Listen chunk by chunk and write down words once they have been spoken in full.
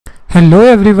Hello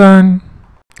everyone.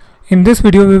 In this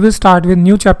video we will start with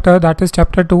new chapter, that is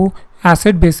chapter 2,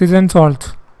 acid, bases and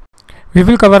salts. We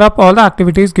will cover up all the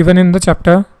activities given in the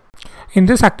chapter. In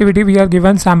this activity we are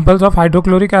given samples of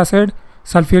hydrochloric acid,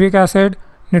 sulfuric acid,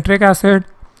 nitric acid,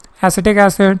 acetic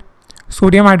acid,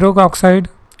 sodium hydroxide,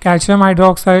 calcium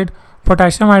hydroxide,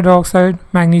 potassium hydroxide,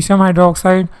 magnesium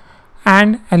hydroxide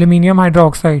and aluminium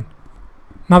hydroxide.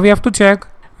 Now we have to check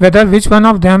whether which one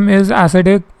of them is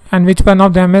acidic and which one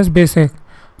of them is basic.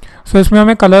 So इसमें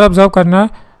हमें color observe करना है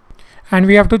and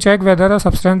we have to check whether a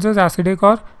substance is acidic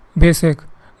or basic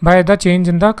by the change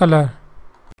in the color.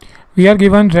 We are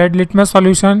given red litmus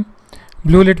solution,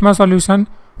 blue litmus solution,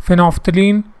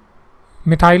 phenolphthalein,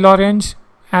 methyl orange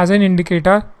as an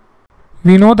indicator.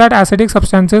 We know that acidic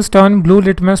substances turn blue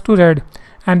litmus to red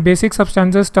and basic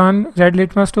substances turn red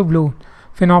litmus to blue.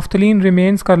 Phenolphthalein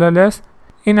remains colorless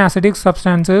in acidic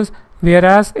substances,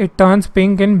 whereas it turns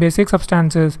pink in basic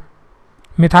substances.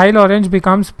 Methyl orange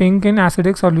becomes pink in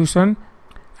acidic solution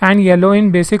and yellow in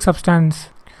basic substance.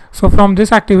 So from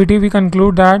this activity we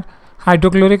conclude that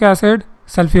hydrochloric acid,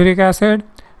 sulfuric acid,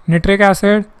 nitric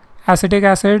acid, acetic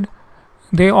acid,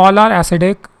 they all are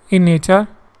acidic in nature,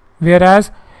 whereas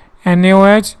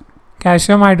NaOH,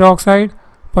 calcium hydroxide,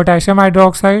 potassium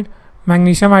hydroxide,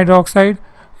 magnesium hydroxide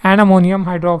and ammonium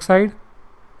hydroxide,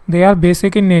 they are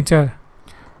basic in nature.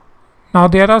 Now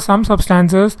there are some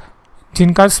substances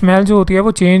जिनका smell जो होती है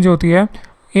वो change होती है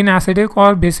in acidic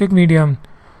और basic medium.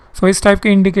 सो इस type के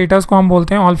इंडिकेटर्स को हम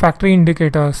बोलते हैं olfactory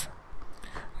indicators.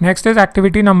 Next is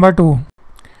activity number 2.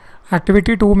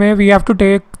 Activity 2 में we have to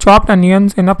take chopped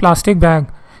onions in a plastic bag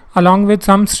along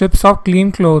with some strips of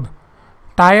clean cloth.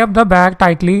 Tie up the bag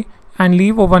tightly and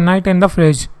leave overnight in the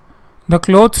fridge. The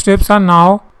cloth strips are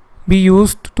now be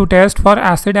used to test for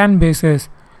acid and bases.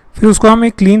 फिर उसको हम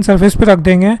एक clean surface पे रख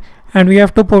देंगे and we have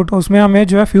to put, उसमें हमें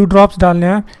जो है फ्यू ड्रॉप्स डालने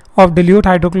हैं ऑफ डिल्यूट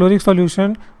हाइड्रोक्लोरिक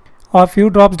सॉल्यूशन और फ्यू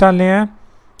ड्रॉप्स डालने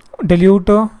हैं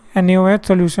dilute NaOH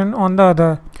solution on the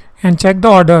other and check the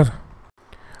order.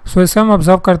 सो इससे हम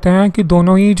ऑब्जर्व करते हैं कि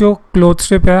दोनों ही जो क्लोथ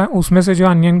स्ट्रिप है उसमें से जो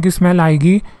अनियन की स्मेल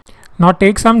आएगी. Not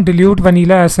take some dilute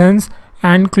vanilla essence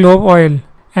and clove oil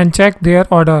and check there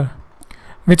order.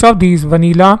 Which of these,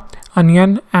 vanilla,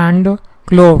 onion and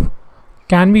clove,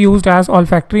 can be used as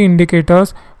olfactory indicators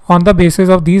on the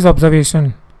basis of these observation.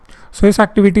 So इस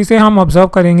activity से हम observe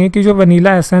करेंगे कि जो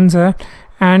vanilla essence है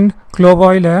and clove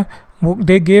oil है वो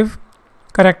they give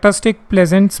characteristic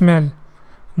pleasant smell.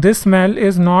 This smell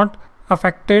is not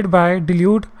affected by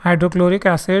dilute hydrochloric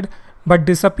acid but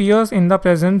disappears in the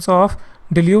presence of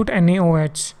dilute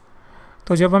NaOH.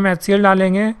 तो जब हम HCl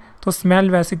डालेंगे तो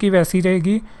स्मेल वैसे की वैसी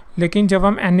रहेगी, लेकिन जब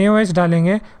हम NaOH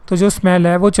डालेंगे तो जो स्मेल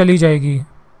है वो चली जाएगी.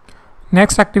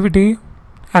 Next activity,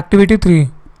 activity 3.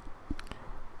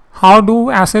 How do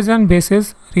acids and bases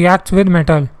react with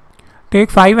metal?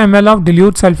 Take 5 ml of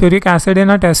dilute sulfuric acid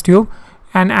in a test tube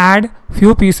and add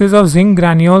few pieces of zinc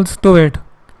granules to it.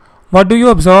 What do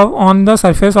you observe on the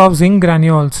surface of zinc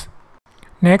granules?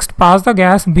 Next, pass the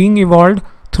gas being evolved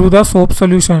through the soap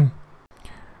solution.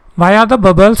 Why are the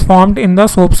bubbles formed in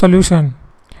the soap solution?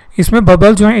 इसमें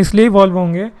bubbles जो हैं इसलिए evolve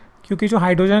होंगे क्योंकि जो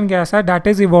hydrogen gas है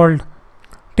that is evolved.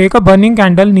 Take a burning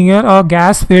candle near a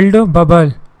gas-filled bubble.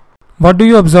 What do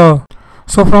you observe?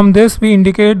 So from this we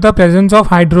indicate the presence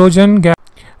of hydrogen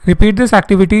gas. Repeat this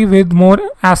activity with more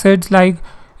acids like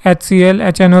HCl,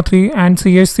 HNO3 and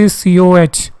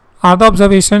CH3COH. Are the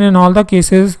observation in all the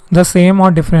cases the same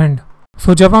or different?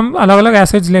 So जब हम अलग अलग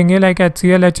acids लेंगे like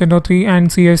HCl, HNO3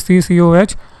 and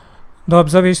CH3COH, the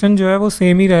observation जो है वो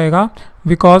same ही रहेगा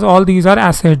because all these are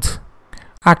acids.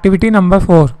 Activity number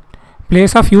 4.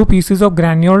 Place a few pieces of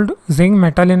granuled zinc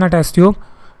metal in a test tube.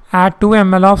 Add 2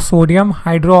 ml of sodium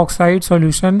hydroxide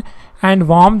solution and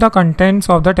warm the contents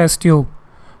of the test tube.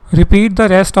 Repeat the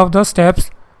rest of the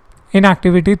steps in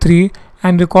activity 3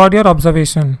 and record your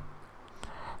observation.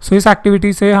 So इस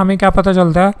activity से हमें क्या पता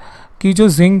चलता है कि जो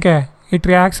zinc है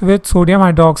it reacts with sodium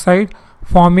hydroxide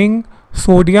forming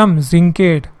sodium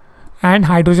zincate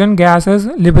and hydrogen gas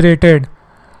is liberated.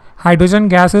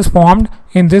 Hydrogen gas is formed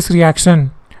in this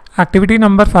reaction. Activity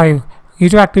number 5. ये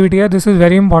जो एक्टिविटी है this is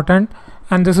very important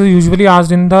and this is usually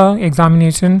asked in the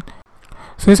examination.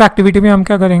 सो इस activity में हम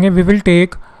क्या करेंगे, we will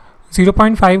take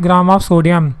 0.5 gram of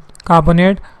sodium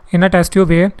carbonate in a test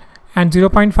tube A and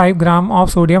 0.5 gram of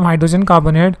sodium hydrogen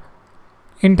carbonate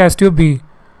in test tube B.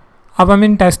 अब हम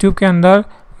इन test tube के अंदर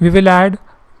we will add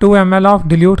 2 ml of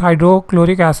dilute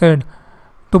hydrochloric acid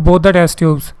to both the test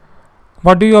tubes.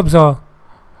 What do you observe?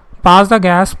 Pass the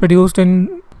gas produced in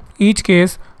each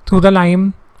case through the lime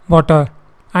water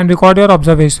and record your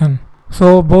observation. So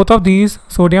both of these,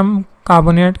 sodium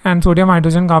carbonate and sodium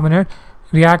hydrogen carbonate,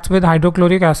 reacts with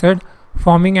hydrochloric acid,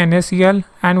 forming NaCl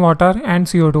and water and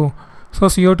CO2. So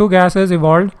CO2 gas is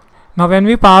evolved. Now when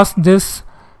we pass this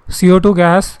CO2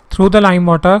 gas through the lime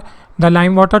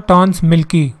water turns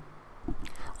milky.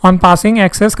 On passing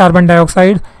excess carbon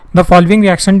dioxide, the following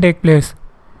reaction take place.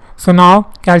 So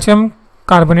now calcium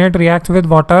carbonate reacts with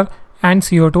water and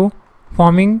CO2,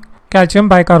 forming calcium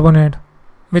bicarbonate,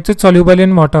 which is soluble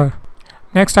in water.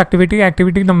 Next activity,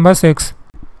 activity number 6.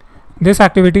 This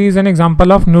activity is an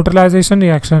example of neutralization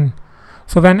reaction.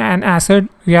 So when an acid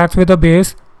reacts with a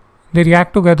base, they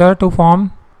react together to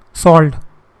form salt.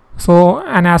 So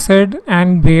an acid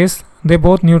and base, they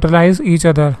both neutralize each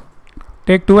other.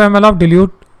 Take 2 ml of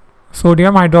dilute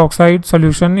sodium hydroxide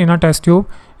solution in a test tube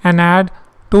and add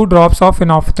 2 drops of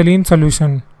phenolphthalein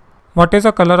solution. What is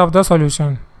the color of the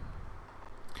solution?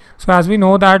 So as we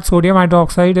know that sodium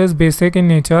hydroxide is basic in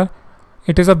nature,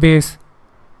 it is a base.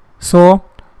 So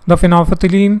the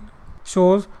phenolphthalein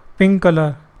shows pink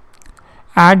color.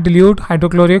 Add dilute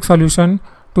hydrochloric solution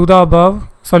to the above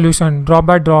solution drop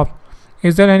by drop.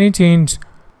 Is there any change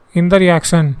in the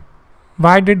reaction?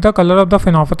 Why did the color of the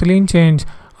phenolphthalein change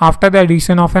after the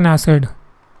addition of an acid?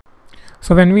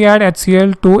 So when we add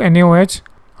HCl to NaOH,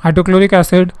 hydrochloric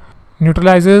acid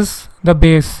neutralizes the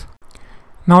base.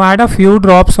 Now add a few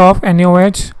drops of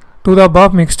NaOH to the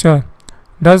above mixture.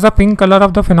 Does the pink color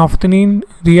of the phenolphthalein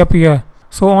reappear?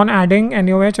 So on adding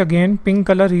NaOH again, pink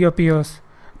color reappears.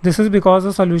 This is because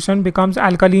the solution becomes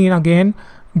alkaline again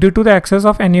due to the excess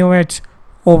of NaOH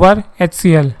over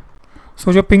HCl.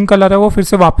 So जो pink colour है वो फिर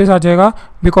से वापस आ जाएगा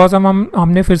because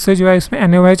हमने फिर से जो है इसमें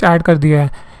NaOH ऐड कर दिया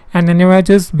है and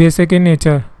NaOH is basic in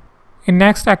nature. In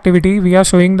next activity, we are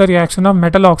showing the reaction of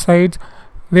metal oxides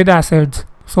with acids.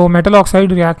 So metal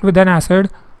oxide react with an acid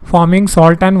forming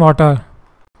salt and water.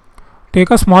 Take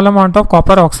a small amount of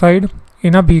copper oxide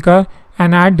in a beaker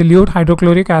and add dilute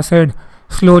hydrochloric acid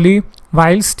slowly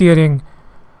while stirring.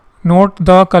 Note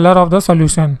the color of the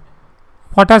solution.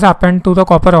 What has happened to the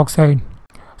copper oxide?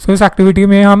 So इस activity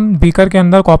में हम beaker के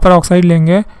अंदर copper oxide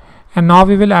लेंगे and now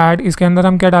we will add, इसके अंदर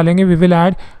हम क्या डालेंगे, we will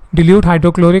add dilute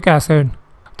hydrochloric acid.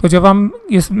 तो जब हम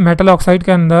इस मेटल ऑक्साइड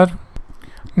के अंदर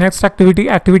next activity,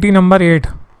 activity number 8.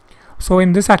 So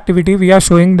in this activity we are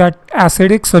showing that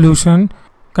acidic solution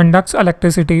conducts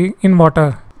electricity in water.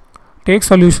 Take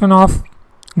solution of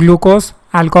glucose,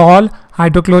 alcohol,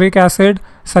 hydrochloric acid,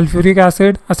 sulfuric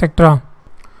acid, etc.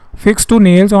 Fix 2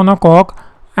 nails on a cork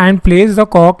and place the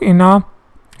cork in a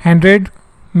 100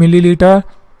 milliliter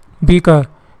beaker.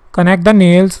 Connect the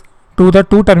nails to the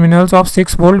 2 terminals of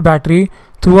 6-volt battery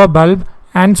through a bulb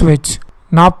and switch.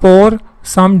 Now pour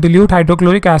some dilute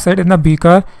hydrochloric acid in the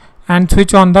beaker and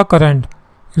switch on the current.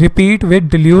 Repeat with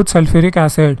dilute sulfuric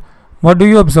acid. What do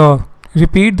you observe?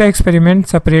 Repeat the experiment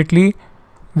separately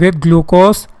with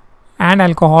glucose and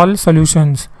alcohol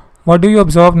solutions. What do you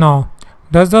observe now?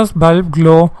 Does the bulb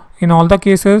glow in all the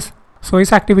cases? So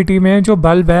इस activity में जो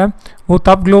bulb है वो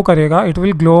तब glow करेगा, it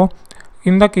will glow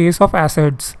in the case of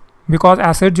acids, because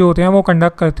acid जो होते हैं वो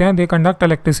कंडक्ट करते हैं, they conduct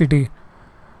electricity.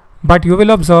 But you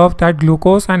will observe that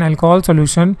glucose and alcohol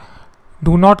solution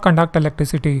do not conduct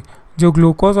electricity. जो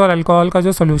ग्लूकोज और अल्कोहल का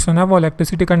जो सोल्यूशन है वो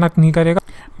इलेक्ट्रिसिटी कंडक्ट नहीं करेगा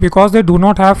because they do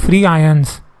not have free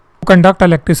ions to conduct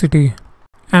electricity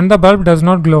and the bulb does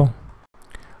not glow.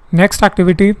 Next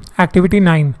activity, activity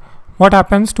 9. What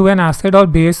happens to an acid or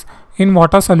base in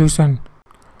water solution?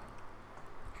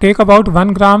 Take about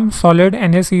 1 gram solid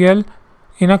NaCl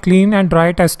in a clean and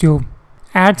dry test tube.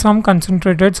 Add some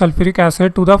concentrated sulfuric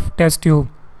acid to the test tube.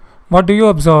 What do you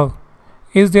observe?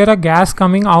 Is there a gas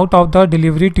coming out of the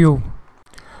delivery tube?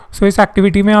 So इस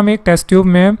activity में हम एक test tube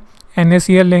में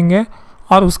NaCl लेंगे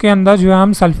और उसके अंदर जो है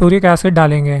हम सल्फ्यूरिक एसिड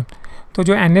डालेंगे. तो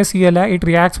जो NaCl है it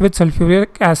reacts with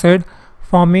sulphuric acid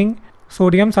forming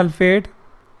sodium sulphate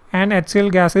and HCl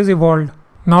gas is evolved.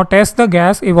 Now test the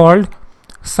gas evolved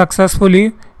successfully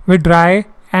with dry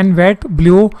and wet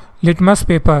blue litmus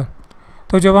paper.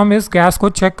 तो जब हम इस गैस को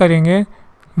चेक करेंगे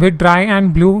with dry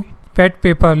and blue wet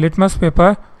paper, litmus paper,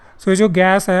 so जो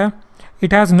gas है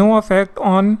it has no effect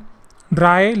on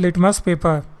dry litmus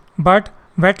paper but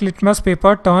wet litmus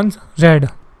paper turns red.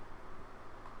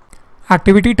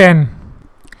 Activity 10.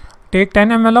 Take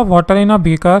 10 ml of water in a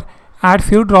beaker. Add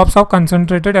few drops of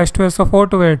concentrated H2SO4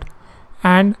 to it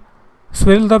and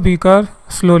swill the beaker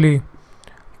slowly.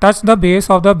 Touch the base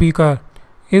of the beaker.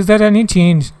 Is there any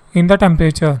change in the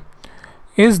temperature?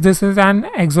 Is this an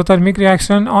exothermic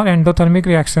reaction or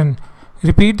endothermic reaction?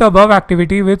 Repeat the above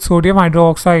activity with sodium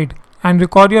hydroxide and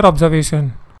record your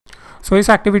observation. So इस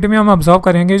activity में हम observe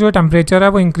करेंगे जो temperature है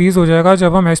वो increase हो जाएगा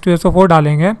जब हम H2SO4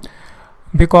 डालेंगे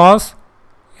because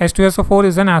H2SO4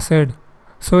 is an acid.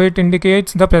 So it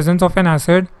indicates the presence of an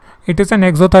acid it is an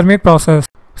exothermic process.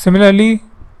 Similarly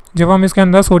जब हम इसके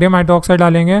अंदर सोडियम हाइड्रोक्साइड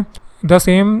डालेंगे, the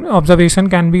same observation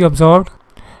can be observed.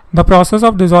 The process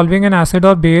of dissolving N acid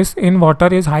और base in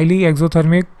water is highly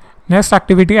exothermic. Next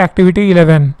activity, activity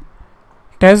 11,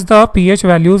 test the pH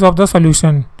values of the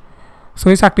solution. सो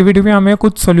इस activity में हमें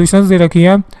कुछ solutions दे रखी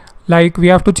है, like we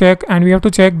have to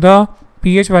check the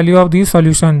pH value of these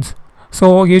solutions.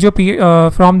 सो ये जो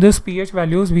from this pH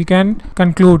values we can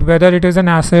conclude whether it is an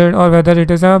acid और whether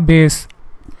it is a base.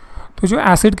 तो जो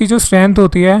एसिड की जो स्ट्रेंथ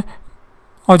होती है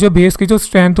और जो बेस की जो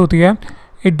स्ट्रेंथ होती है,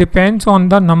 it depends on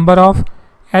the number of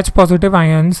H positive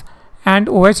ions and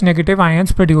OH negative ions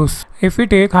produced. If we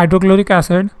take hydrochloric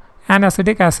acid and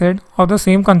acetic acid of the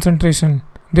same concentration,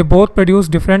 they both produce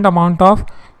different amount of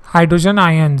hydrogen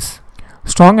ions.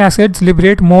 Strong acids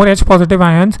liberate more H positive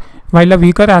ions while a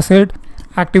weaker acid.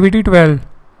 Activity 12,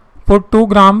 put 2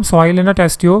 gram soil in a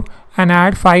test tube and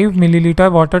add 5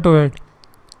 milliliter water to it.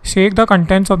 Shake the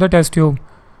contents of the test tube.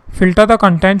 Filter the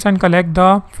contents and collect the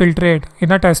filtrate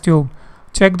in a test tube.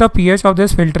 Check the pH of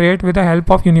this filtrate with the help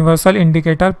of universal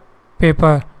indicator paper.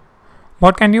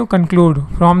 What can you conclude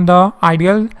from the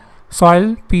ideal soil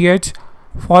pH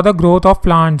for the growth of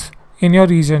plants in your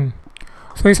region?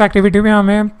 So इस activity में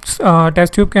हमें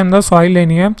test tube के अंदर soil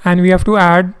लेनी है and we have to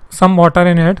add some water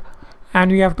in it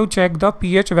and we have to check the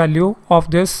pH value of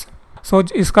this. सो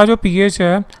इसका जो pH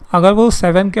है अगर वो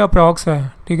 7 के अप्रॉक्स है,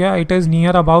 ठीक है, it is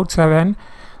near about 7.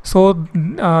 So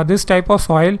this type of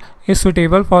soil is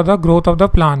suitable for the growth of the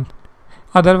plant.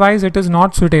 Otherwise it is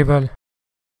not suitable.